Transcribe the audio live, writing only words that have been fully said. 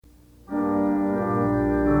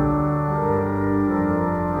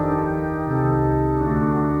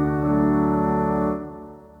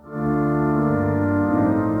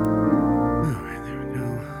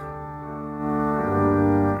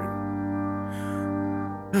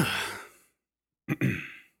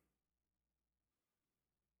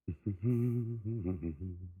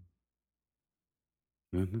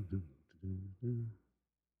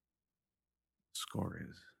Score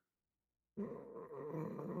is.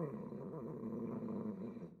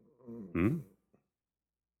 Hmm?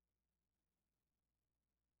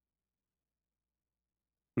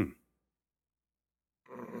 Hmm.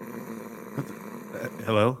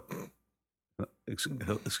 Hello?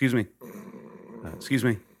 Excuse me. Excuse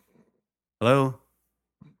me. Hello?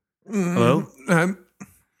 Hello?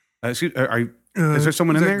 Excuse, is there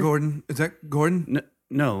someone is in that there? Gordon? Is that Gordon?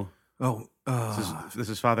 No. Oh, This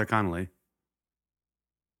is Father Connolly.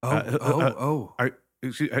 oh.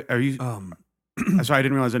 Are you? Sorry, I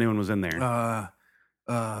didn't realize anyone was in there.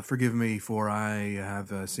 Forgive me for I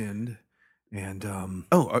have sinned, and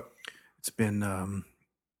it's been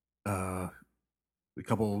a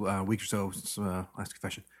couple weeks or so since last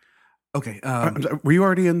confession. Okay. I'm sorry, were you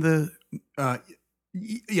already in the?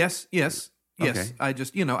 Yes. Okay. I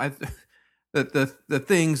just, the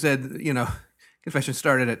thing said, confession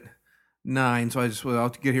started at 9, so I just I'll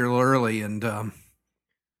get here a little early, and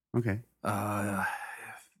Okay.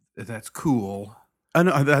 if that's cool.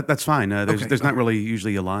 No, that's fine. There's Okay, not really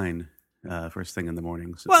usually a line first thing in the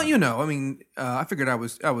morning. So. Well, I figured I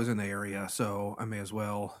was in the area, so I may as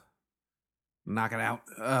well knock it out.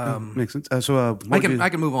 Makes sense. I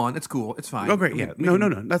can move on. It's cool. It's fine. Oh, great. Yeah. We No,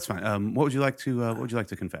 can- that's fine. What would you like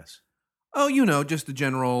to confess? Oh, just the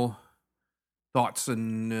general thoughts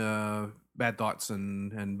and bad thoughts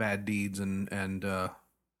and bad deeds and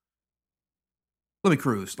let me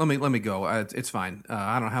cruise. Let me go. It's fine.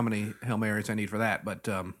 I don't know how many Hail Marys I need for that, but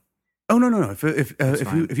Oh no. If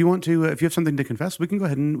fine. you want to, if you have something to confess, we can go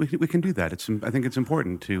ahead and we can do that. I think it's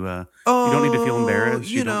important to. You don't need to feel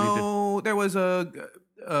embarrassed. You know, there was a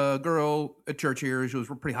girl at church here. She was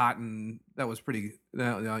pretty hot, and that was pretty.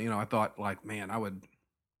 I thought, like, man,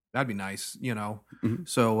 that'd be nice. Mhm.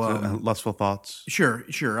 So, lustful thoughts. sure.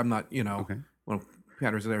 I'm not. Okay. One of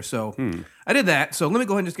patterns there. So I did that. So let me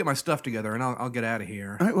go ahead and just get my stuff together, and I'll get out of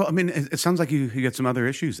here. All right. Well, I mean, it sounds like you got some other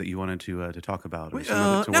issues that you wanted to talk about. Or to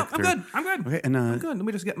No, work I'm through. good. I'm good. Okay, and I'm good. Let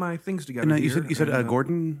me just get my things together. and here, you said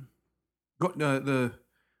Gordon. Is there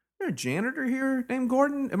a janitor here named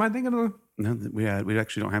Gordon? Am I thinking of? No, we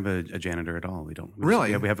actually don't have a janitor at all. We don't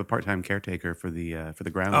Really? We have a part-time caretaker for the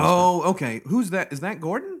grounds. Oh, okay. Who's that? Is that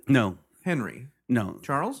Gordon? No, Henry? no,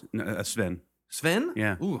 Charles? no, Sven. Sven?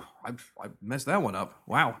 Yeah. Ooh, I messed that one up.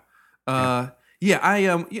 Wow. I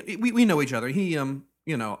we know each other. He I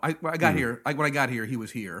got here. When I got here, he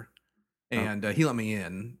was here, and he let me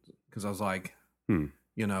in because I was like,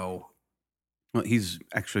 Well, he's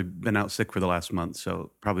actually been out sick for the last month,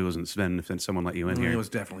 so probably wasn't Sven if someone let you in here. It was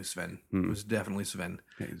definitely Sven. It was definitely Sven.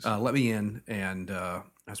 Okay, Let me in, and I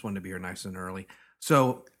just wanted to be here nice and early.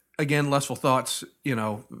 So again, lustful thoughts.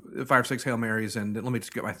 5 or 6 Hail Marys, and let me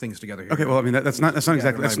just get my things together here. Okay, well, I mean that's not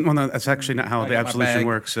exactly that's actually not how I the got my absolution bag.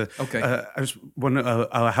 works. Okay. I just wonder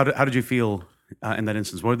how did you feel in that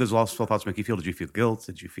instance? What did those lustful thoughts make you feel? Did you feel guilt?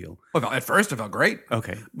 Did you feel Well, at first it felt great.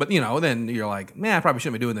 okay? But then you're like, man, I probably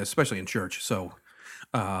shouldn't be doing this, especially in church. So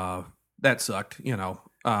that sucked.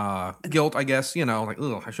 Guilt, I guess. Like,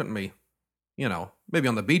 ugh, I shouldn't be. Maybe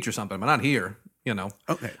on the beach or something, but not here.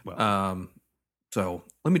 Okay, well, So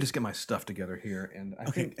let me just get my stuff together here, and I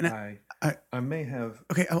Okay, think and I may have.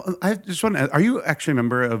 okay. I just want to. Are you actually a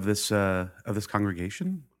member of this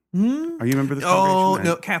congregation? Are you a member of this Oh congregation?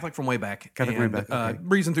 no, Catholic from way back. Catholic from way back, okay.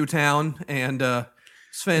 Breezing through town, and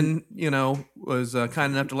Sven, was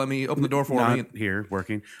kind enough to let me open the door for Not me. here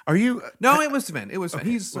working. Are you? No, it was Sven. It was Sven.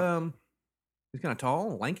 Okay, He's kind of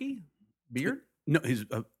tall, lanky, beard. No, he's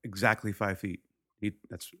exactly 5 feet. He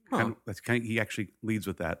actually leads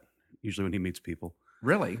with that usually when he meets people.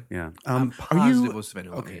 Really? Yeah. I'm positive it was Sven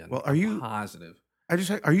who let me Okay. in. Well, are you? Positive?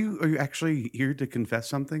 Are you actually here to confess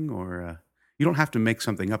something, or you don't have to make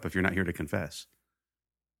something up if you're not here to confess?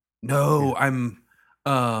 No, Yeah.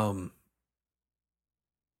 I'm.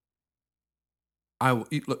 I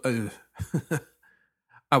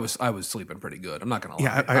was sleeping pretty good. I'm not gonna lie.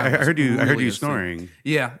 Yeah, I was heard you. I heard really you asleep. snoring.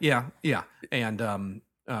 Yeah. And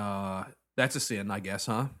that's a sin, I guess,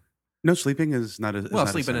 huh? No, sleeping is not a. Well,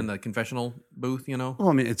 sleeping in the confessional booth, Well,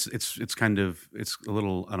 I mean, it's kind of it's a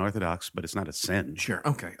little unorthodox, but it's not a sin. Sure.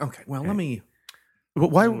 Okay. Well, Okay. let me. But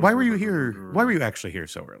why were you here? Why were you actually here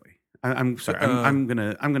so early? I'm sorry. I'm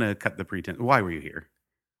gonna cut the pretense. Why were you here?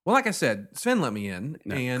 Well, like I said, Sven let me in,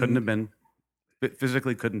 No, and couldn't have been.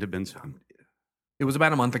 Physically, couldn't have been. it was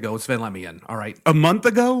about a month ago. Sven let me in. All right. A month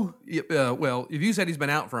ago? Well, if you said he's been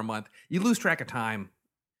out for a month, you lose track of time.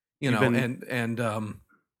 You've been- and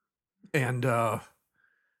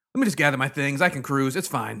let me just gather my things. I can cruise. It's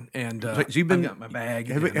fine. And So you've been, I've got my bag.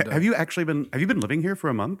 have you actually been? Have you been living here for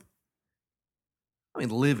a month? I mean,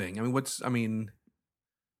 living. I mean,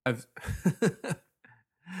 I've.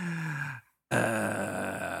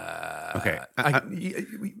 Okay.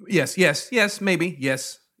 Yes, maybe.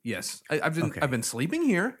 Yes. I've been sleeping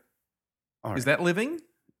here. All right. Is that living?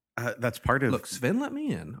 That's part of. Look, Sven let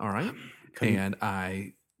me in. All right, and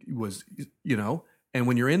I was, and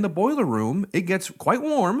when you're in the boiler room, it gets quite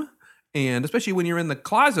warm, and especially when you're in the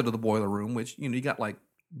closet of the boiler room, which you got like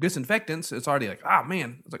disinfectants. It's already like, oh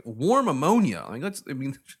man, it's like warm ammonia. Like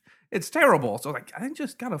it's terrible. So like, I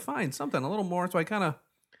just gotta find something a little more. So I kind of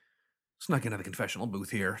snuck into the confessional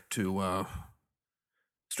booth here to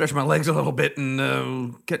stretch my legs a little bit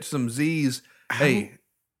and catch some Z's. Hey,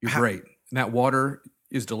 you're great. And that water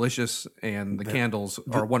is delicious, and the candles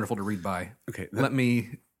are wonderful to read by. Okay, let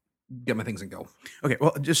me get my things and go. Okay,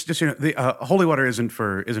 well, just the holy water isn't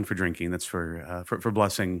for drinking. That's for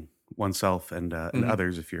blessing oneself and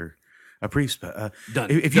others. If you're a priest, but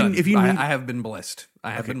done. If you need, I have been blessed.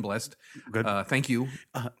 I have been blessed. Good. Thank you.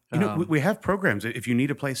 We have programs. If you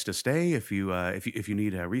need a place to stay, if you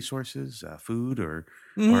need resources, food, or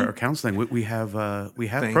counseling, we have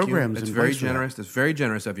Thank programs. It's very generous. It's very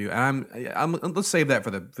generous of you. I'm. Let's save that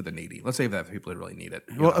for the needy. Let's save that for people who really need it.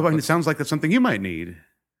 It sounds like that's something you might need.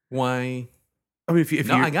 Why? I mean,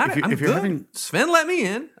 if I got it. I'm if you're good. having Sven let me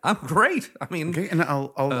in. I'm great. I mean, okay, and I'll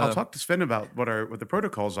talk to Sven about what the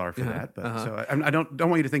protocols are for that. But so I don't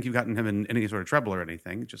want you to think you've gotten him in any sort of trouble or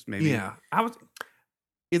anything. Just maybe. Yeah,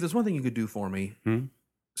 if there's one thing you could do for me,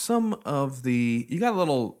 some of you got a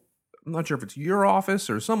little. I'm not sure if it's your office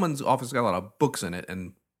or someone's office got a lot of books in it,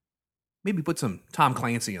 and maybe put some Tom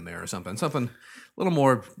Clancy in there or something a little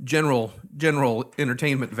more general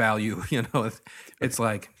entertainment value. It's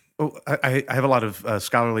like. Oh, I have a lot of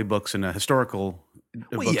scholarly books and historical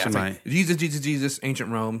books in my like Jesus,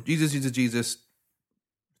 ancient Rome, Jesus,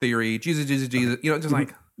 theory, Jesus. Just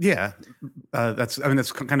like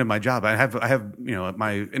that's kind of my job. I have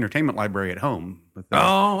my entertainment library at home. With bring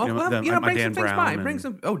Dan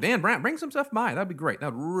Brown. Dan Brown. Bring some stuff by. That'd be great.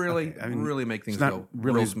 That'd really make things go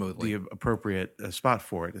real smoothly. The appropriate spot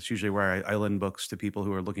for it. It's usually where I lend books to people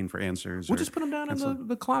who are looking for answers. We'll just put them down in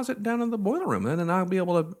the closet, down in the boiler room, and then I'll be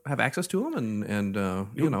able to have access to them.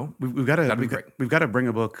 We've got to bring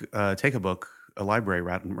a book, take a book. A library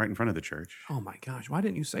right in front of the church. Oh my gosh! Why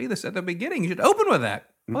didn't you say this at the beginning? You should open with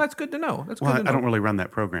that. Well, that's good to know. I don't really run that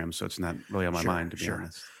program, so it's not really on my mind, to be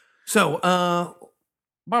honest. So,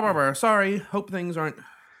 sorry. Hope things aren't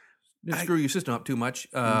screw your system up too much.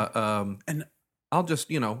 And I'll just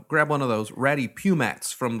grab one of those ratty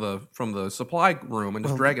Pumats from the supply room and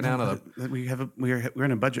just drag it down to the. We're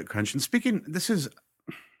in a budget crunch. And speaking, this is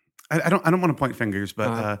I don't want to point fingers,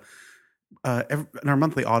 but. In our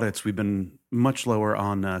monthly audits, we've been much lower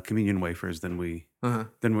on communion wafers than we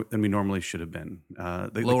normally should have been.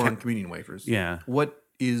 Lower on communion wafers. Yeah. What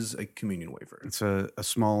is a communion wafer? It's a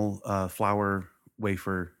small flour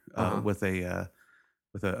wafer with a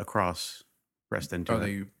cross pressed into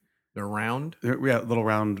it. They're round? Yeah, little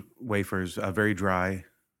round wafers, very dry.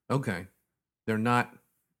 Okay. They're not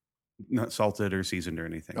salted or seasoned or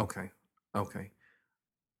anything. Okay.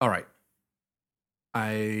 All right.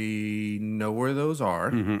 I know where those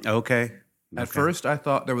are. Mm-hmm. Okay. At first, I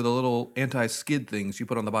thought there were the little anti-skid things you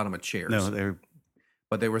put on the bottom of chairs. No,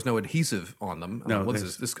 but there was no adhesive on them. No, what's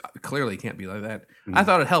this? This clearly can't be like that. Mm-hmm. I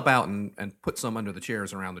thought it'd help out and put some under the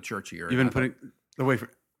chairs around the church here. You've been putting the wafer.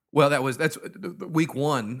 Well, that's week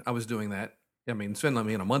one. I was doing that. I mean, Sven let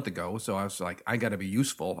me in a month ago, so I was like, I got to be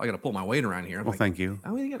useful. I got to pull my weight around here. Thank you.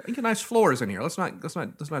 I mean, you got nice floors in here. Let's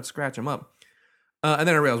not scratch them up. And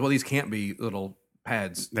then I realized, these can't be little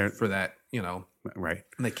pads for that, right?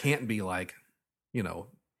 And they can't be like, Noxzema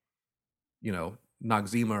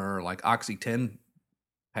or like Oxy 10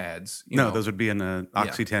 pads. Those would be in the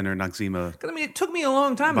Oxy 10 or Noxzema. Because it took me a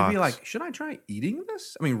long time to be like, should I try eating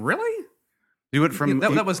this? I mean, really? Do it from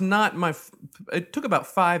that was not my. It took about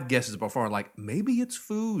 5 guesses before I'm like, maybe it's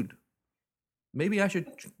food. Maybe I should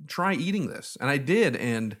try eating this, and I did.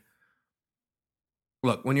 And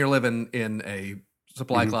look, when you're living in a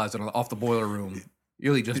supply closet off the boiler room,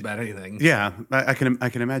 you'll eat just about anything. Yeah, I can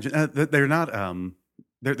imagine. They're not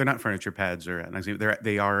they're not furniture pads or anything.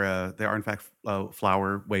 They are in fact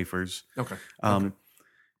flour wafers. Okay. And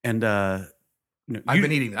I've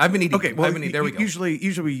been eating. Okay, well, there we go. Usually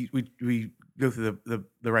we go through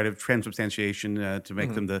the rite of transubstantiation to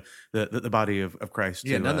make them the body of Christ.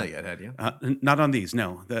 Yeah, done that yet, had you? Not on these.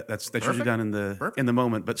 No, that's usually done in the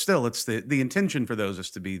moment. But still, it's the intention for those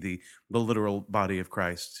is to be the literal body of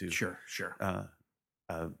Christ. To sure.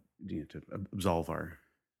 To absolve our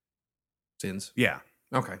sins. Yeah.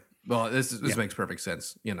 Okay. Well, this makes perfect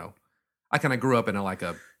sense. I kind of grew up in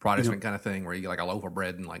a Protestant kind of thing where you get like a loaf of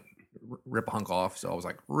bread and like rip a hunk off. So I was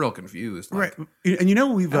like real confused. Like, right.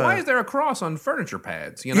 And we've why is there a cross on furniture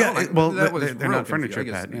pads? Yeah. That was they're not furniture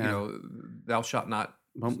pads. Yeah. Thou shalt not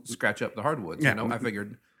scratch up the hardwoods. Yeah. I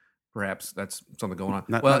figured perhaps that's something going on.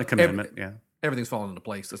 Not a commandment. Everything's falling into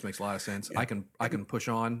place. This makes a lot of sense. Yeah. I can push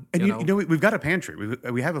on. And we've got a pantry.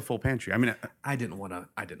 We have a full pantry. I mean, I didn't want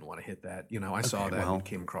to hit that. I saw that and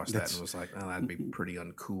came across that and was like, oh, that'd be pretty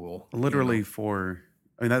uncool. Literally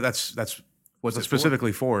that's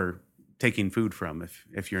specifically for taking food from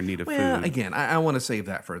if you're in need of food. Again, I want to save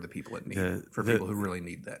that for the people in need, for people who really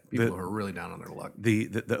need that, people who are really down on their luck.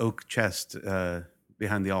 The oak chest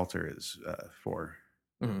behind the altar is for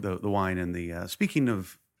the wine and the. Speaking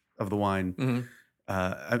of the wine,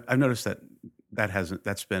 I've noticed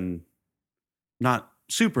that's been not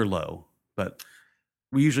super low, but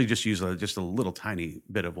we usually just use just a little tiny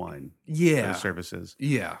bit of wine. Yeah, for the services.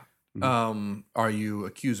 Yeah. Are you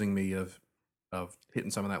accusing me of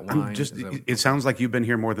hitting some of that wine? It sounds like you've been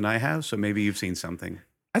here more than I have, so maybe you've seen something.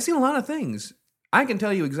 I've seen a lot of things. I can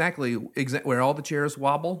tell you exactly where all the chairs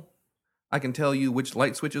wobble. I can tell you which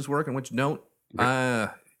light switches work and which don't.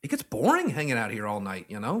 It gets boring hanging out here all night,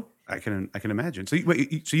 I can imagine. So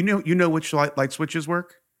you know which light switches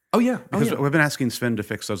work? Oh yeah, because we've been asking Sven to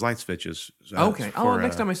fix those light switches. Okay.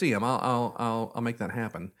 Next time I see him, I'll make that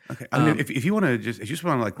happen. Okay. I mean, if you want to just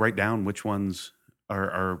want to like write down which ones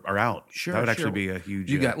are out, sure, that would actually be a huge.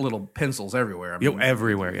 You got little pencils everywhere. I mean,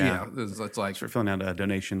 everywhere. Yeah. It's like start filling out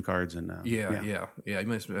donation cards and. Yeah. You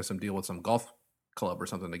must have some deal with some golf club or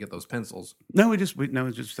something to get those pencils. No, it's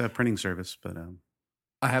just a printing service, but.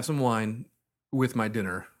 I have some wine with my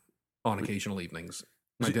dinner on occasional evenings.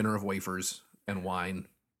 My dinner of wafers and wine.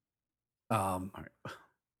 Not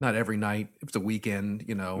every night. If it's a weekend,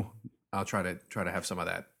 I'll try to have some of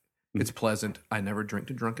that. It's pleasant. I never drink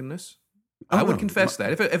to drunkenness. I would confess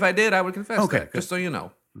that. If I did, I would confess that. Good. Just so you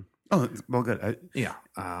know. Oh, well, good. Yeah.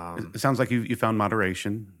 It sounds like you found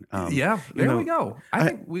moderation. Yeah. There we go. I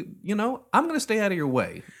think I'm going to stay out of your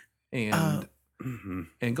way, and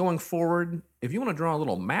going forward, if you want to draw a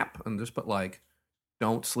little map and just put like,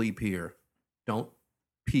 don't sleep here, don't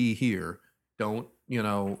pee here, don't you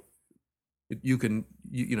can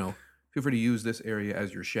feel free to use this area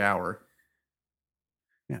as your shower.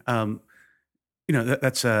 Yeah.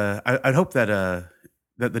 That's I'd hope that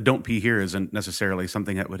the don't pee here isn't necessarily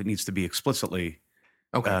something that it needs to be explicitly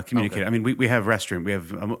communicated. Okay. I mean, we have we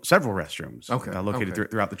have several restrooms located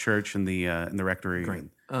throughout the church and the rectory. Great.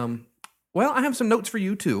 Well, I have some notes for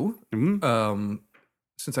you too. Mm-hmm.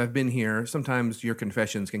 Since I've been here, sometimes your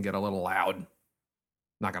confessions can get a little loud.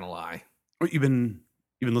 Not gonna lie. You've been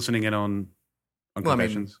listening in on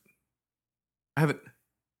confessions. I haven't.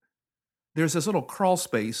 There's this little crawl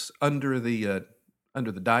space under the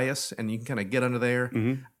dais, and you can kind of get under there.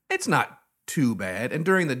 Mm-hmm. It's not too bad. And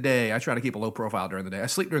during the day, I try to keep a low profile during the day. I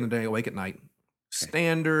sleep during the day, awake at night.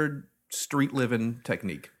 Standard street living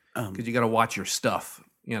technique because you got to watch your stuff.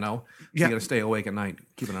 You got to stay awake at night,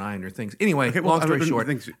 keeping an eye on your things. Anyway, long story short,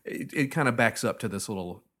 it kind of backs up to this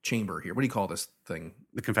little chamber here. What do you call this thing?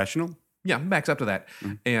 The confessional? Yeah, backs up to that.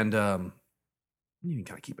 Mm-hmm. And you can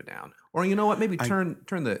kind of keep it down. Or you know what? Maybe turn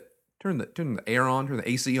the air on, turn the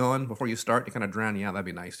AC on before you start to kind of drown you out. That'd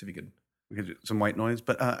be nice if you could. Some white noise,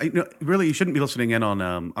 but really, you shouldn't be listening in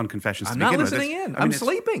on confessions. I'm not listening in. I'm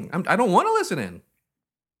sleeping. I don't want to listen in.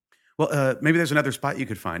 Well, maybe there's another spot you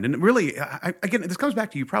could find, and really, again, this comes back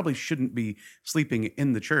to you probably shouldn't be sleeping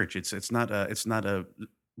in the church. It's not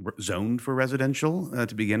zoned for residential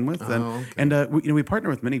to begin with, and we partner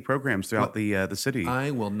with many programs throughout the city. I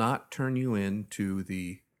will not turn you into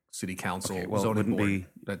the city council zoning board. Be,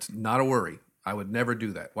 That's not a worry. I would never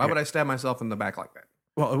do that. Why would I stab myself in the back like that?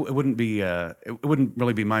 Well, it wouldn't be. It wouldn't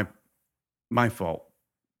really be my fault.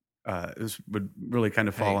 This would really kind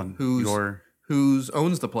of fall on your. Who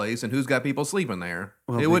owns the place and who's got people sleeping there?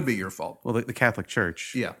 Well, it would be your fault. Well, the Catholic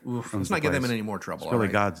Church. Yeah, let's not get them in any more trouble. It's really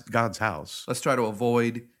God's house. Let's try to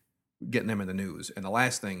avoid getting them in the news. And the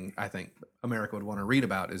last thing I think America would want to read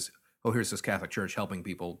about is, here's this Catholic Church helping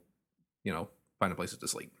people, find places to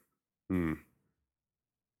sleep.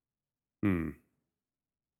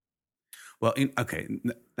 Well, okay.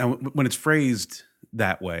 Now, when it's phrased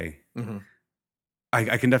that way, mm-hmm.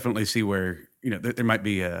 I can definitely see where there might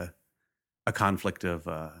be a conflict of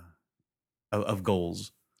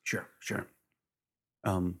goals. Sure.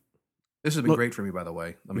 This has been great for me, by the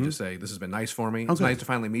way. Let me just say, this has been nice for me. It's nice to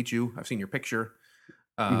finally meet you. I've seen your picture.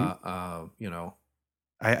 I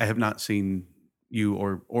have not seen you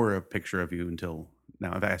or a picture of you until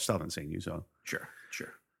now. I still haven't seen you, so sure.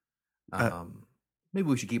 Maybe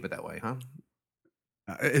we should keep it that way, huh?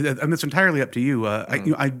 And it's entirely up to you. I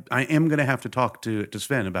am going to have to talk to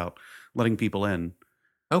Sven about letting people in.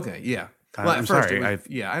 Okay, yeah. Well, I'm sorry.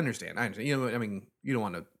 I understand. You know, I mean, you don't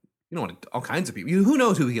want to all kinds of people. Who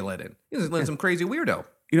knows who he let in? He's let in some crazy weirdo.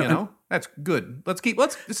 You know, that's good.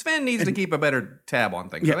 Sven needs to keep a better tab on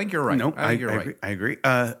things. Yeah, I think you're right. No, I think you're right. I agree.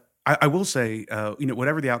 I will say,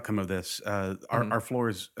 whatever the outcome of this, our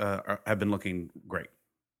floors have been looking great.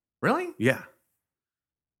 Really? Yeah.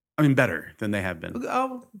 I mean, better than they have been.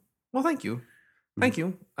 Oh, well, thank you. Thank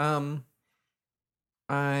you.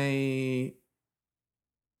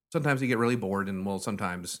 Sometimes you get really bored and will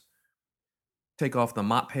sometimes take off the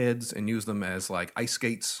mop heads and use them as like ice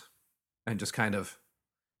skates and just kind of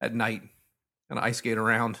at night and ice skate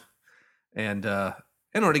around. And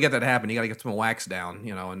in order to get that to happen, you got to get some wax down,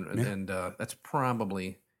 and that's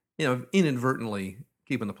probably, inadvertently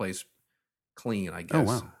keeping the place clean, I guess. Oh,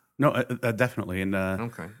 wow. No, definitely. And,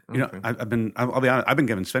 okay. I'll be honest, I've been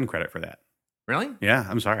giving Sven credit for that. Really? Yeah.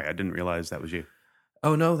 I'm sorry. I didn't realize that was you.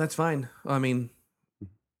 Oh, no, that's fine. I mean,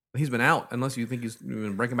 he's been out, unless you think he's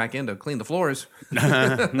been breaking back in to clean the floors. No.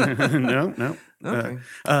 Okay.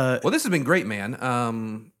 Well, this has been great,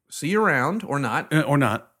 man. See you around, or not. Or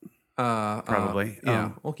not. Probably.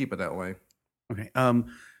 Yeah, we'll keep it that way. Okay.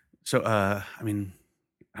 So, I mean,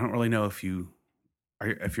 I don't really know if you're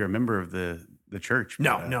a member of the church.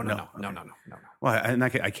 No. Well, and I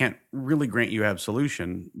can't really grant you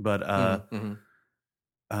absolution, but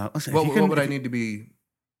listen. What would I need to be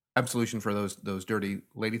absolution for those dirty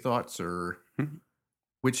lady thoughts, or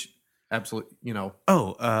which absolute?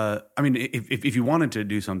 Oh, I mean, if you wanted to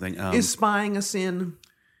do something, is spying a sin?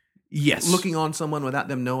 Yes. Looking on someone without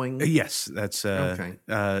them knowing? Yes, that's okay.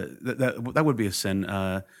 That would be a sin.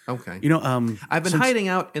 Okay. I've been hiding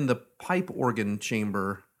out in the pipe organ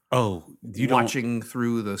chamber. Oh, watching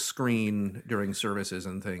through the screen during services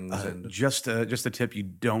and things. And just a tip: you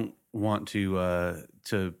don't want to.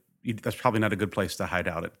 That's probably not a good place to hide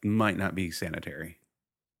out. It might not be sanitary.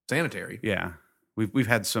 Sanitary? Yeah, we've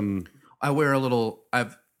had some. I wear a little.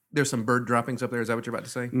 There's some bird droppings up there. Is that what you're about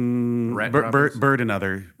to say? Rat droppings? Bird and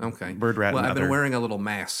other. Okay. Bird, rat, well, and I've been wearing a little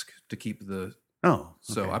mask to keep the... Oh, okay.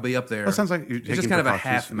 So I'll be up there. Well, it sounds like you're taking just kind of a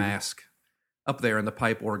half precautions. mask up there in the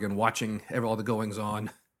pipe organ, watching all the goings on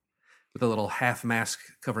with a little half mask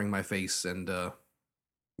covering my face. And do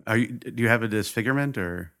you have a disfigurement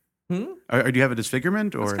or... do you have a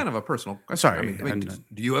disfigurment or... It's kind of a personal... Sorry.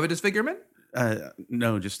 Do you have a disfigurement?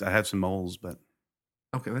 No, just I have some moles, but...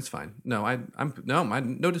 Okay, that's fine. No,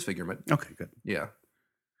 no disfigurement. Okay, good. Yeah.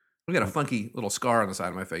 We got a funky little scar on the side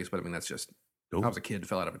of my face, but I mean, that's just... I was a kid,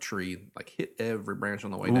 fell out of a tree, like hit every branch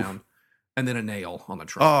on the way down, and then a nail on the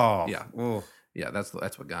trunk. Oh. Yeah. Oh. Yeah, that's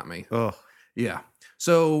what got me. Oh. Yeah.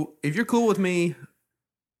 So if you're cool with me,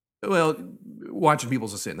 well, watching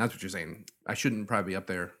people's a sin. That's what you're saying. I shouldn't probably be up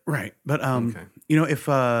there. Right. But, if...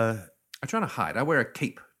 I try to hide. I wear a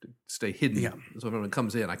cape to stay hidden. Yeah. So when it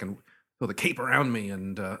comes in, I can... So the cape around me,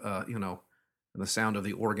 and and the sound of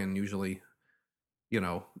the organ usually,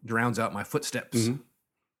 drowns out my footsteps. Mm-hmm.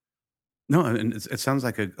 No, and it sounds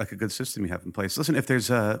like a good system you have in place. Listen, if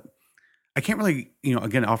there's I can't really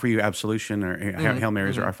again offer you absolution or Hail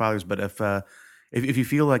Marys or Our Fathers, but if you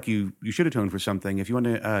feel like you should atone for something, if you want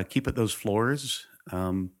to keep those floors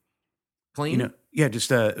clean,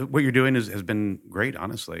 just what you're doing has been great,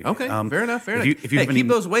 honestly. Okay, fair enough. If you keep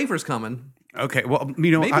those wafers coming. Okay, well,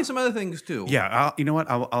 maybe some other things too. Yeah, you know what?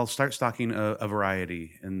 I'll start stocking a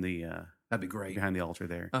variety in the that'd be great behind the altar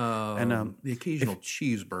there. And the occasional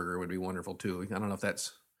cheeseburger would be wonderful too. I don't know if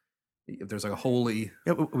there's like a holy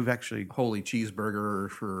we've actually holy cheeseburger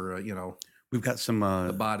for we've got some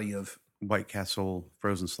the body of White Castle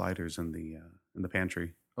frozen sliders in the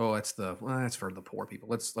pantry. Oh, that's for the poor people.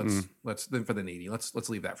 Let's then for the needy. Let's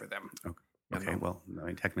leave that for them. Okay. Well, I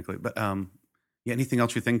mean technically, but anything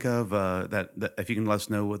else you think of that if you can let us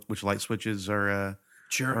know which light switches are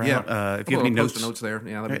sure. Are yeah. If you have any notes there,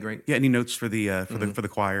 yeah, that'd be great. Yeah, any notes for the for the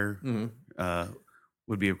choir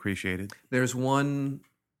would be appreciated. There's one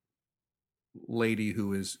lady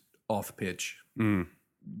who is off pitch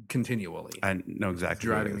continually. I know exactly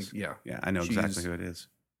driving. Who it is. Yeah, I know exactly who it is.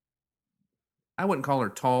 I wouldn't call her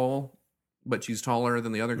tall, but she's taller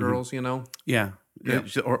than the other girls. Yeah.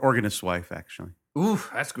 She's an organist's wife, actually. Oof,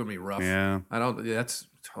 that's gonna be rough. Yeah, I don't. That's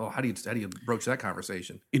how do you broach that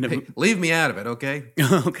conversation? Hey, leave me out of it, okay?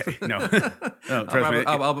 Okay, no.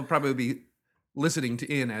 I'll probably be listening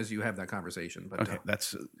in as you have that conversation. But okay,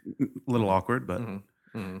 that's a little awkward, but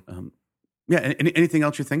anything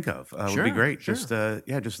else you think of would be great. Sure. Just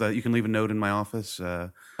you can leave a note in my office.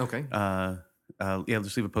 Okay.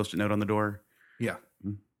 Just leave a Post-it note on the door. Yeah.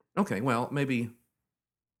 Okay, well, maybe.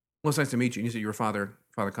 Well, it's nice to meet you. You said you were Father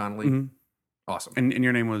Connolly. Mm-hmm. Awesome. And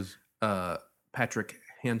your name was? Patrick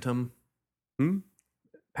Hantum. Hmm?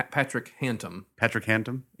 Patrick Hantum. Patrick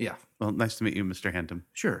Hantum? Yeah. Well, nice to meet you, Mr. Hantum.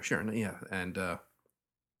 Sure. Yeah. And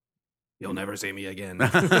you'll never see me again.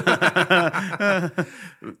 But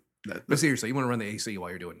seriously, you want to run the AC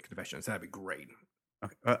while you're doing confessions? That'd be great.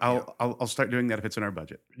 Okay. I'll start doing that if it's in our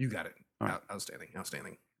budget. You got it. Right.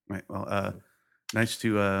 Outstanding. Right. Well, nice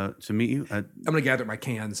to meet you. I'm going to gather my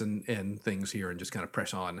cans and things here and just kind of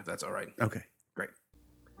press on, if that's all right. Okay. Great.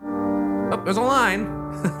 Oh, there's a line.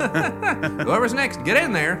 Whoever's next, get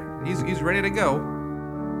in there. He's ready to go.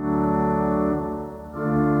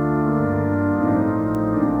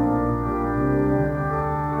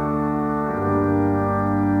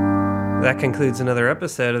 That concludes another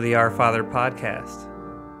episode of the Our Father podcast.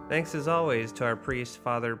 Thanks as always to our priest,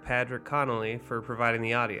 Father Patrick Connolly, for providing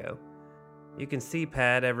the audio. You can see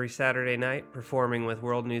Pad every Saturday night performing with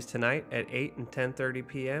World News Tonight at 8 and 10:30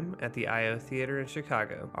 p.m. at the IO Theater in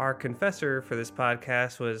Chicago. Our confessor for this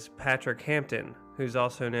podcast was Patrick Hampton, who's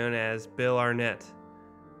also known as Bill Arnett.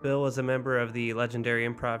 Bill was a member of the legendary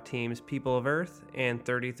improv teams People of Earth and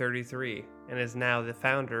 3033, and is now the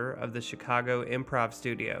founder of the Chicago Improv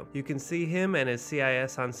Studio. You can see him and his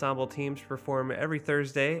CIS ensemble teams perform every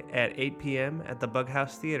Thursday at 8 p.m. at the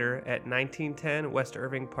Bughouse Theater at 1910 West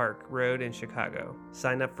Irving Park Road in Chicago.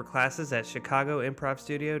 Sign up for classes at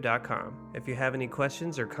chicagoimprovstudio.com. If you have any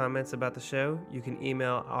questions or comments about the show, you can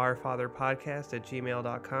email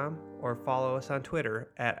ourfatherpodcast@gmail.com or follow us on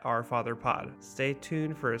Twitter at ourfatherpod. Stay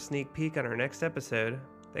tuned for a sneak peek on our next episode.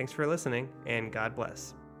 Thanks for listening, and God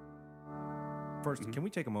bless. First, can we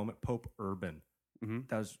take a moment? Pope Urban.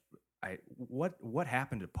 That was what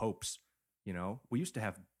happened to popes? You know, we used to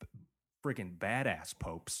have freaking badass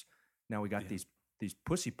popes. Now we got these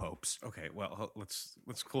pussy popes. Okay, well let's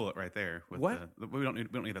cool it right there. With what? We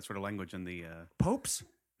don't need that sort of language in the popes.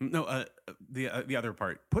 No, the other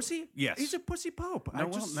part. Pussy? Yes. He's a pussy pope.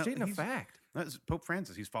 I'm just stating a fact. That's Pope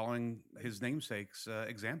Francis. He's following his namesake's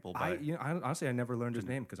example. Honestly, I never learned his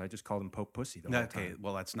name because I just called him Pope Pussy the whole time.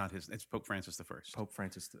 Well, that's not his. It's Pope Francis the First. Pope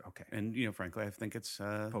Francis. Okay. And frankly, I think it's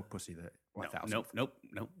Pope Pussy the 1000th. Nope.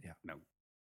 Yeah. No.